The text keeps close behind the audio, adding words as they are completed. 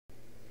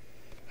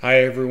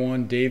Hi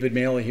everyone, David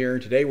Maley here.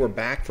 Today we're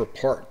back for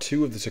part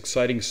 2 of this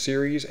exciting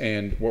series,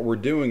 and what we're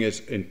doing is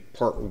in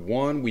part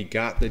 1 we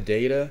got the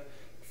data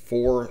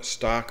for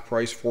stock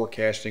price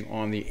forecasting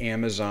on the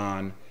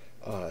Amazon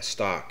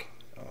stock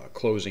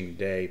closing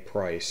day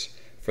price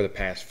for the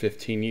past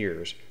 15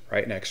 years,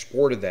 right? And I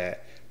exported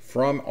that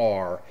from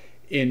R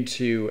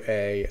into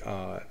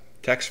a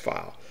text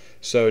file.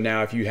 So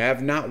now if you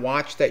have not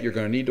watched that, you're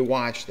going to need to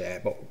watch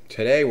that. But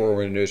today what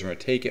we're going to do is we're going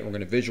to take it and we're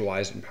going to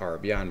visualize it in Power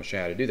BI. I'm going to show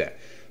you how to do that.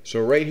 So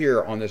right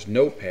here on this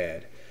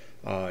notepad,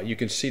 you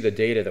can see the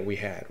data that we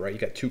had, right? You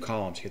got two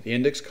columns. You got the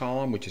index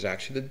column, which is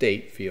actually the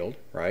date field,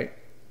 right?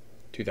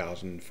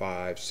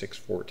 2005,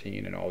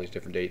 6/14, and all these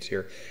different dates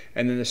here.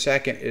 And then the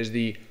second is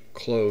the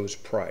close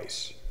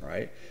price,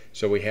 right?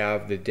 So we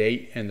have the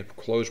date and the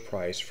close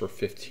price for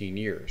 15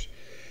 years.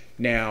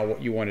 Now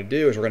what you want to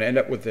do is we're going to end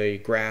up with a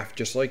graph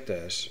just like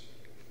this,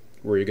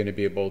 where you're going to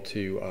be able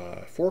to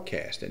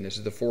forecast, and this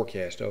is the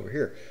forecast over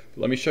here.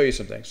 But let me show you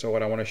something. So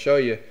what I want to show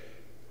you,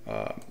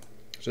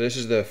 so this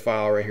is the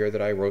file right here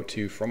that I wrote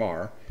to from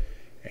R,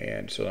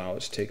 and so now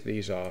let's take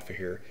these off of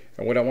here.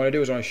 And what I want to do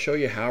is I want to show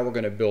you how we're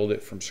going to build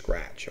it from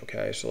scratch.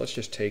 Okay, so let's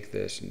just take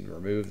this and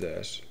remove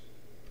this.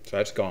 So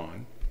that's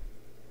gone,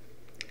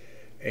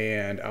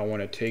 and I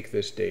want to take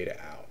this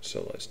data out.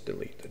 So let's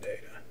delete the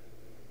data.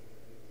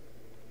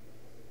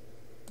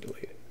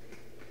 Delete it.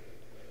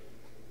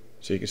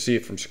 So you can see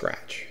it from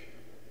scratch.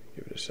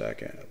 Give it a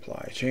second.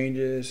 Apply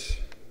changes.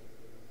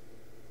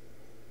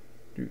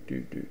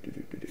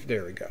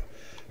 There we go.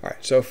 All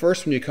right, so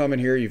first when you come in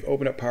here, you've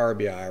opened up Power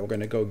BI. We're going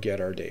to go get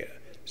our data.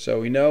 So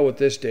we know with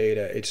this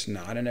data, it's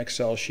not an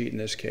Excel sheet in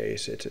this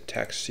case. It's a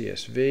text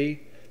CSV.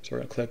 So we're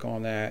going to click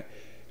on that,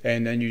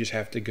 and then you just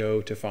have to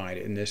go to find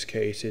it. In this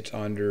case, it's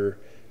under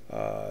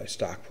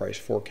stock price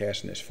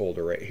forecast in this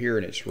folder right here,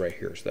 and it's right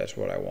here. So that's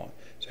what I want.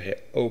 So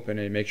hit open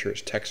and make sure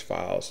it's text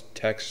files,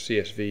 text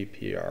CSV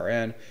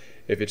PRN.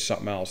 If it's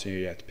something else,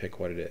 you have to pick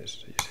what it is.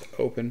 So you just hit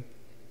open.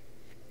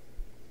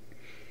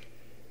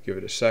 Give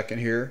it a second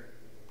here.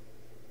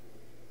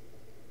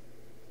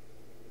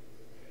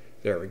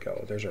 There we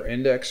go. There's our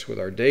index with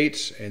our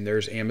dates, and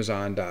there's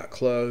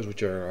Amazon.close,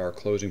 which are our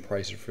closing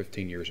prices for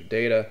 15 years of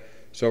data.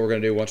 So what we're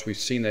going to do, once we've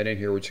seen that in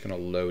here, we're just going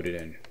to load it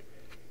in.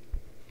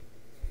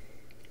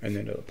 And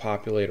then it'll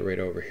populate it right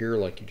over here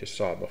like you just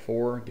saw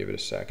before. Give it a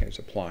second. It's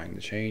applying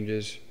the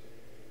changes.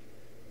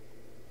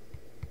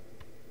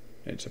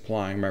 It's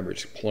applying, remember,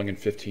 it's pulling in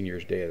 15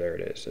 years data. There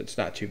it is. It's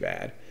not too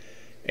bad.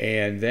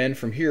 And then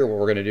from here, what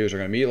we're going to do is we're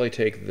going to immediately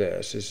take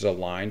this. This is a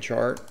line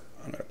chart.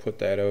 I'm going to put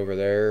that over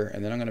there,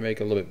 and then I'm going to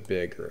make it a little bit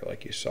bigger,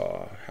 like you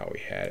saw how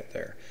we had it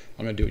there.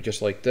 I'm going to do it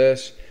just like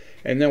this.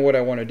 And then what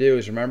I want to do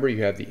is, remember,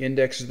 you have the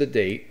index is the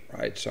date,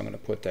 right? So I'm going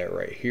to put that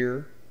right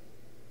here.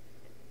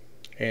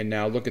 And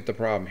now look at the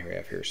problem here. I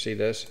have here. See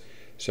this?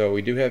 So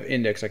we do have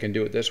index. I can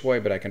do it this way,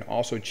 but I can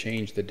also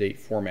change the date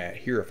format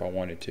here if I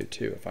wanted to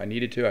too. If I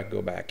needed to, I can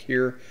go back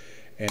here,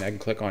 and I can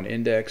click on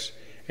index.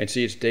 And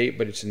see it's date,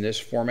 but it's in this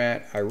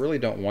format. I really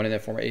don't want it in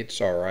that format.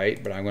 It's all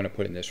right, but I'm going to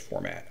put it in this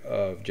format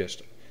of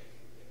just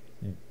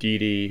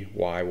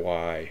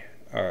DDYY,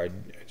 or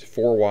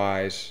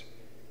 4 Ys,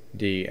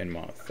 D, and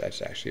month.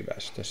 That's actually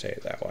best to say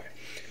it that way.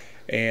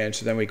 And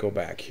so then we go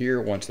back here.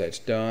 Once that's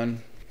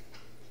done,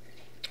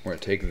 we're going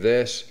to take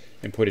this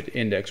and put it to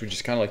index, which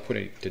is kind of like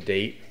putting it to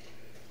date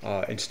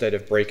instead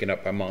of breaking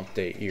up by month,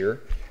 date,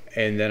 year.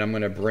 And then I'm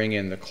going to bring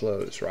in the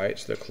close, right?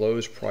 So the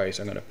close price,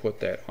 I'm going to put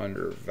that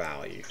under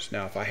values.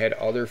 Now, if I had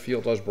other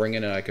fields I was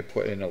bringing in, I could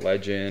put in a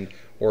legend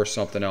or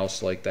something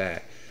else like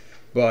that.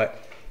 But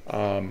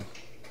you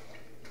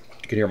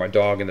can hear my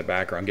dog in the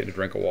background getting a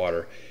drink of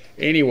water.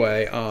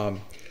 Anyway,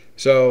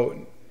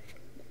 so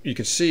you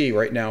can see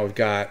right now we've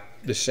got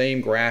the same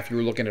graph you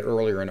were looking at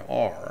earlier in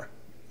R.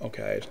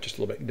 Okay, it's just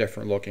a little bit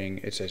different looking.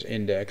 It says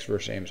index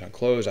versus Amazon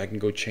close. I can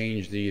go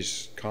change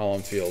these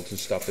column fields and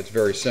stuff. It's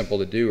very simple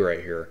to do right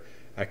here.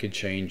 I could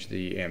change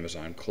the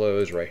Amazon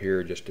close right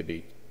here just to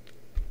be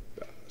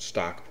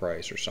stock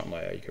price or something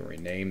like that. You can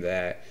rename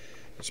that.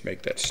 Let's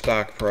make that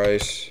stock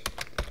price.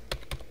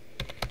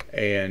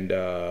 And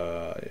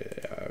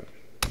I've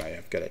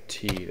got a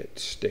T that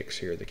sticks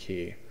here, the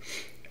key.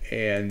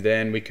 And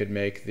then we could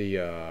make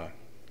the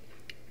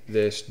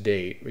this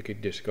date. We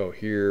could just go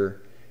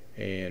here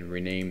and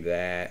rename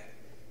that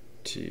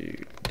to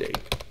date.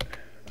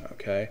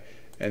 Okay,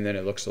 and then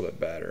it looks a little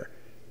bit better.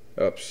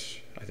 Oops,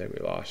 I think we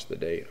lost the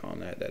date on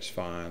that. That's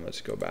fine.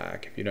 Let's go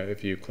back.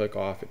 If you click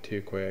off it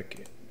too quick,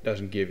 it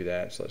doesn't give you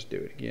that. So let's do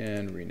it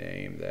again.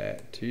 Rename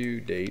that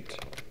to date,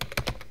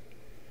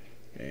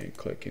 and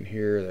click in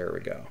here. There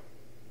we go.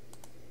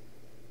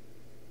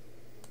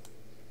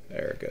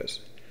 There it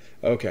goes.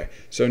 Okay,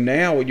 so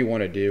now what you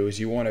want to do is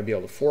you want to be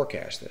able to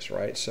forecast this,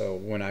 right? So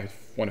when I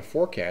want to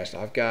forecast,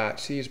 I've got,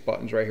 see these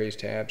buttons right here, these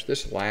tabs?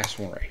 This last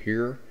one right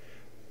here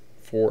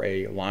for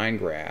a line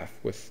graph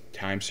with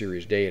time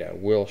series data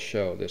will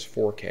show this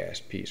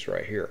forecast piece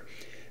right here.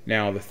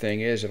 Now the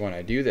thing is that when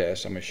I do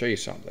this, I'm going to show you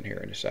something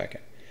here in a second.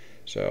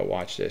 So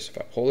watch this. If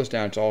I pull this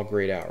down, it's all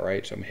grayed out,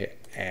 right? So I'm going to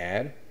hit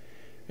add,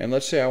 And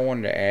let's say I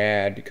wanted to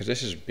add, because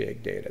this is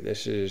big data,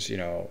 this is,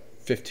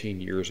 15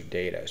 years of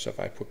data. So if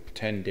I put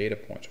 10 data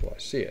points, will I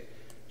see it?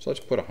 So let's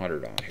put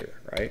 100 on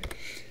here, right?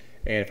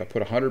 And if I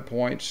put 100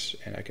 points,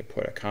 and I could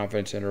put a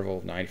confidence interval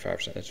of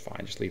 95%, that's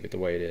fine. Just leave it the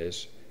way it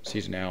is.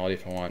 Seasonality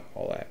if I want,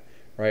 all that,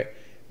 right?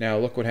 Now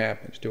look what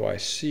happens. Do I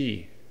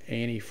see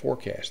any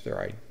forecast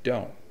there? I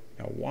don't.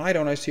 Now why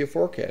don't I see a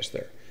forecast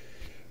there?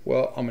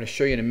 Well, I'm going to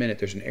show you in a minute.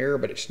 There's an error,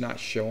 but it's not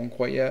showing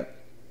quite yet.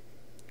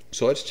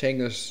 So let's change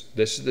this.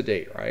 This is the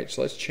date, right?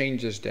 So let's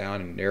change this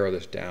down and narrow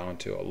this down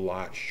to a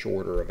lot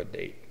shorter of a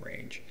date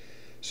range.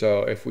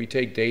 So if we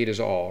take date as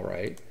all,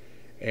 right,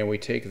 and we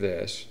take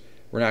this,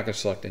 we're not going to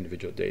select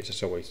individual dates.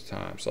 It's a waste of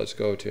time. So let's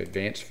go to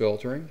advanced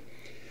filtering.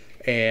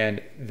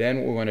 And then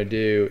what we want to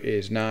do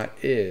is not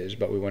is,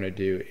 but we want to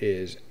do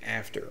is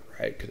after,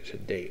 right? Because it's a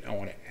date. I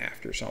want it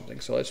after something.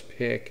 So let's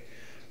pick,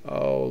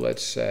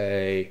 let's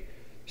say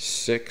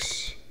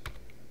 6/1.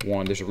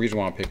 There's a reason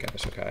why I'm picking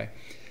this, okay?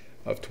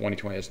 Of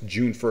 2020. It's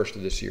June 1st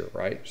of this year,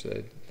 right?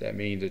 So that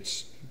means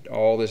it's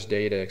all this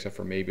data except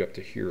for maybe up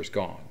to here is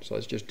gone. So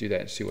let's just do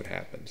that and see what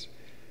happens.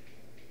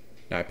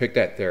 Now I picked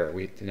that there.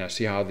 We now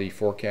see how the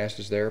forecast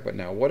is there. But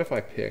now what if I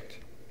picked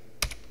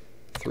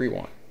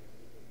 3/1?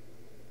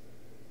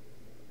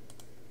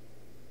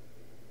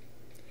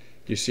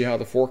 Do you see how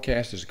the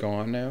forecast is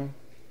gone now?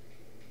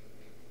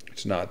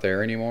 It's not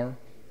there anymore.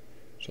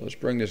 So let's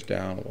bring this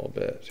down a little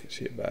bit so you can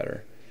see it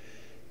better.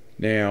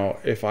 Now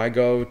if I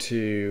go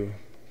to,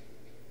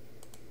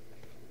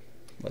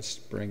 let's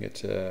bring it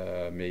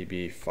to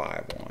maybe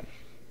 5/1,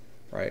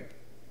 right?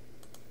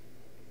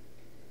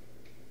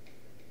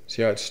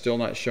 See how it's still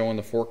not showing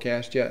the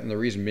forecast yet? And the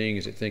reason being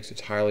is it thinks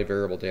it's highly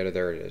variable data.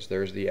 There it is.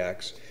 There's the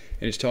X.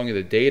 And it's telling you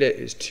the data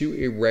is too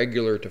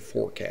irregular to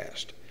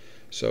forecast.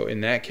 So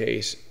in that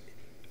case,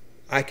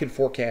 I can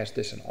forecast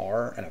this in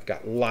R, and I've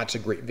got lots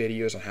of great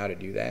videos on how to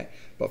do that.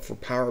 But for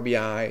Power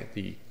BI,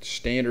 the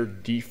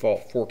standard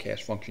default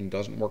forecast function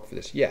doesn't work for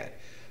this yet.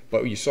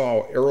 But you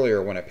saw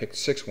earlier when I picked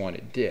 6/1,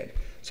 it did.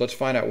 So let's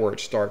find out where it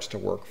starts to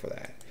work for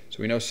that.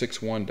 So we know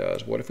 6/1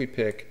 does. What if we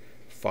pick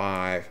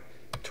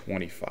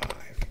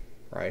 5/25,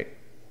 right?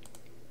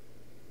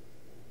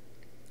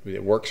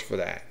 It works for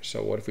that.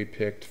 So what if we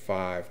picked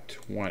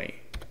 5/20?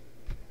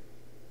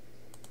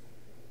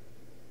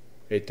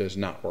 It does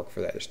not work for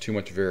that. There's too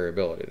much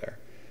variability there.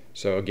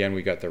 So again,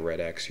 we got the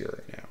red X here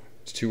right now.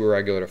 It's too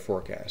irregular to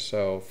forecast.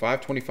 So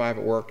 5/25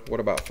 it worked.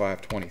 What about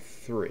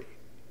 5/23?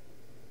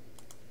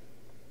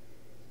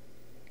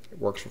 It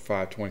works for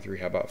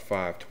 5/23. How about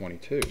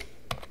 5/22?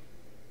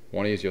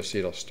 One of these you'll see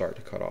it'll start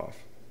to cut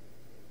off.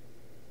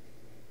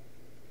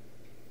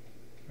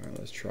 All right,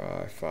 let's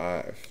try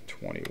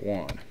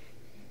 5/21.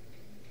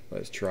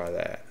 Let's try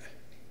that.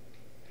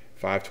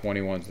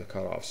 5/21 is the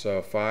cutoff.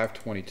 So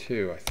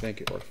 5/22, I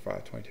think it worked.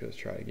 5/22. Let's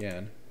try it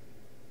again.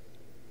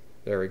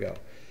 There we go.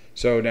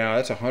 So now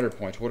that's 100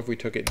 points. What if we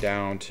took it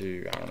down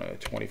to, I don't know,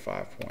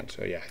 25 points?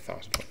 So yeah, I thought it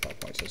was 25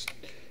 points. That's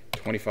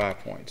 25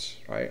 points,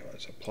 right?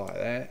 Let's apply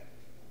that.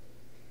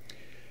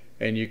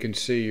 And you can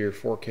see your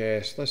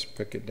forecast. Let's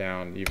pick it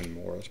down even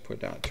more. Let's put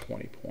it down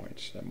 20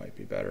 points. That might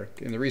be better.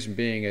 And the reason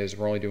being is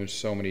we're only doing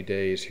so many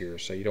days here,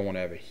 so you don't want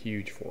to have a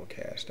huge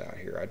forecast out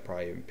here. I'd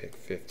probably even pick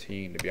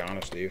 15 to be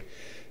honest with you.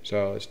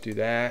 So let's do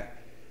that.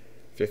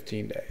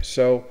 15 days.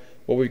 So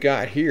what we've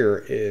got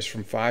here is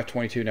from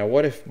 5/22. Now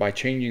what if by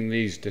changing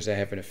these, does that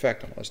have an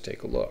effect on it? Let's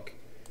take a look.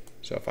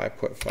 So if I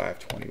put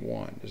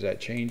 5/21, does that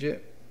change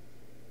it?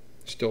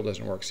 Still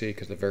doesn't work. See,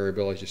 because the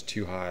variability is just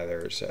too high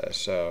there, it says.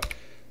 So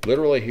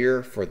literally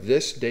here for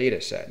this data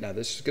set, now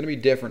this is going to be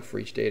different for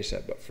each data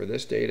set, but for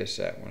this data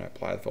set, when I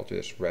apply the filter,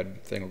 this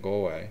red thing will go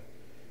away.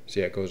 See,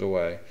 it goes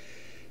away.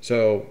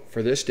 So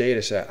for this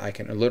data set, I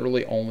can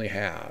literally only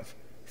have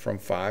from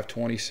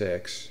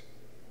 5/26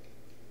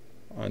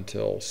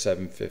 until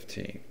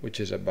 7/15, which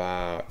is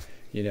about,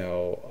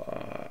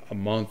 a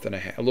month and a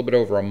half, a little bit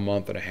over a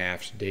month and a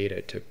half's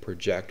data to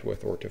project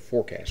with or to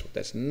forecast with.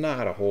 That's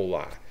not a whole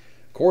lot.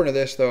 According to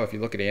this, though, if you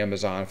look at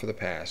Amazon for the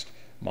past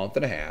month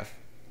and a half,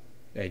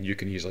 and you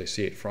can easily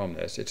see it from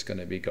this, it's going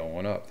to be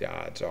going up, the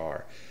odds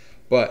are.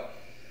 But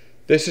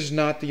this is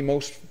not the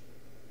most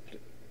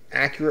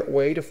accurate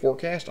way to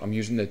forecast. I'm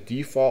using the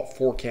default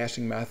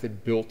forecasting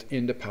method built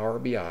into Power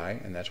BI,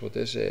 and that's what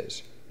this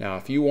is. Now,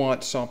 if you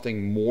want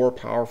something more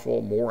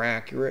powerful, more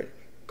accurate,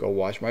 go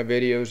watch my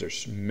videos.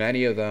 There's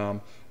many of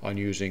them on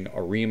using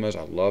ARIMAs.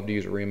 I love to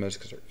use ARIMAs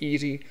because they're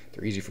easy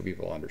for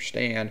people to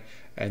understand,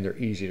 and they're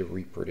easy to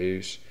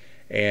reproduce.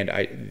 And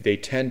they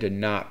tend to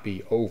not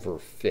be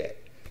overfit.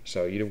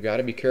 So you've got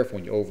to be careful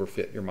when you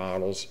overfit your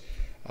models,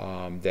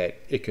 that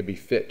it could be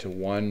fit to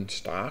one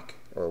stock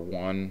or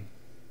one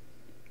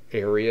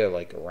area,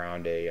 like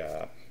around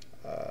a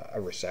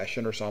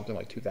recession or something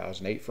like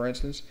 2008, for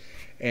instance,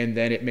 and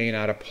then it may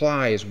not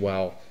apply as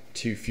well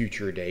to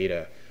future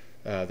data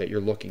that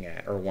you're looking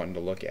at or wanting to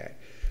look at.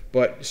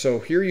 But so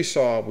here you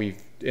saw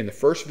in the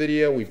first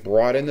video we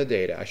brought in the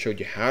data. I showed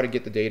you how to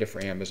get the data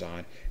for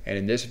Amazon, and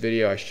in this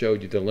video I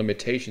showed you the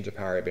limitations of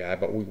Power BI,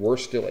 but we were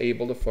still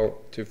able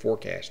to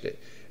forecast it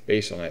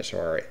based on that. So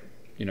our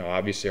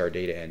obviously our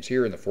data ends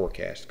here and the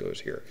forecast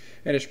goes here.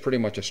 And it's pretty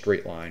much a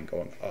straight line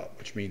going up,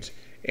 which means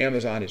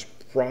Amazon is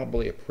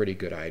probably a pretty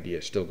good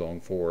idea still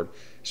going forward,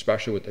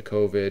 especially with the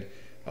COVID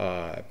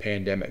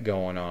pandemic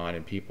going on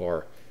and people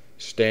are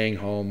staying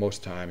home most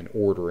of the time and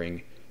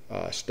ordering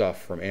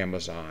stuff from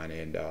Amazon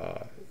and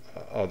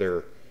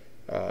other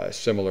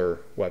similar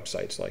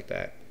websites like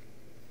that.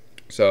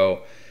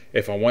 So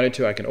if I wanted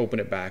to, I can open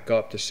it back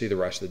up to see the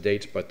rest of the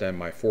dates, but then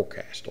my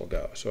forecast will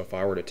go. So if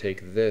I were to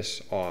take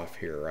this off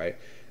here, right?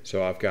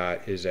 So I've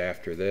got is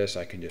after this,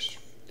 I can just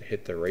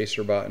hit the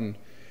eraser button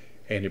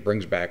and it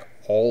brings back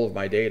all of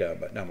my data,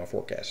 but now my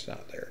forecast is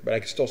not there. But I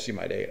can still see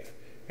my data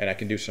and I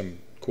can do some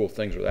cool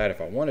things with that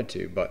if I wanted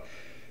to. But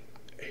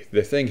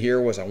the thing here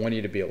was I wanted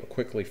you to be able to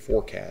quickly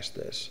forecast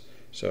this.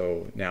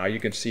 So now you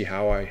can see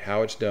how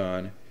it's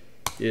done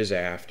is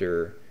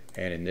after,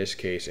 and in this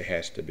case it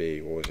has to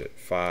be, what was it,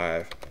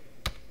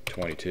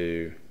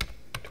 5/22/2020,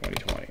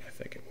 I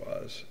think it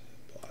was.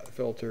 Apply the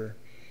filter,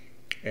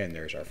 and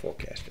there's our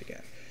forecast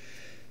again.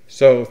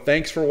 So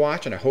thanks for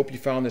watching. I hope you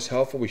found this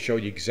helpful. We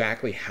showed you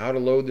exactly how to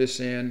load this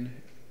in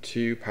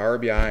to Power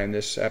BI in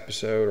this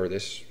episode or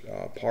this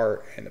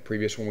part, and the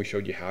previous one we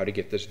showed you how to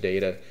get this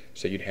data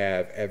so you'd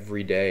have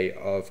every day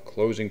of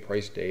closing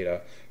price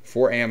data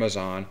for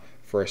Amazon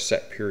for a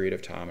set period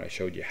of time, and I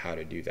showed you how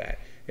to do that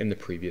in the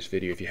previous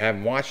video. If you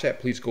haven't watched that,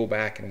 please go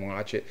back and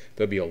watch it.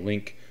 There'll be a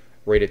link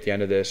right at the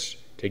end of this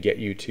to get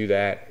you to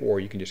that, or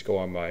you can just go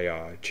on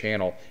my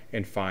channel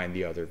and find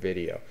the other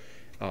video.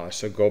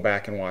 So go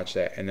back and watch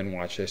that, and then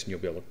watch this, and you'll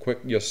be able to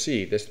you'll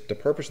see this. The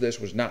purpose of this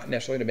was not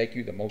necessarily to make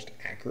you the most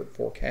accurate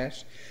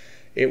forecast.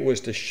 It was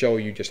to show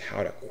you just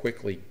how to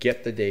quickly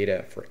get the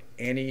data for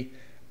any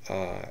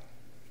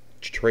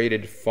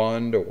traded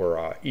fund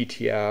or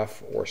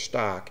ETF or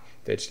stock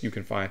that you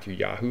can find through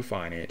Yahoo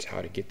Finance,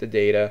 how to get the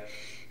data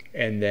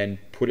and then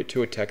put it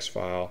to a text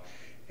file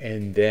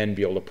and then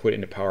be able to put it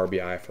into Power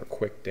BI for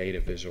quick data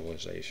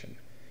visualization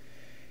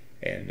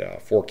and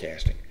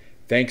forecasting.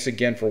 Thanks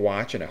again for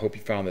watching. I hope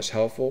you found this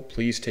helpful.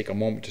 Please take a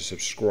moment to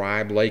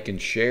subscribe, like,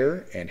 and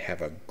share, and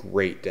have a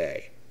great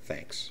day.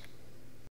 Thanks.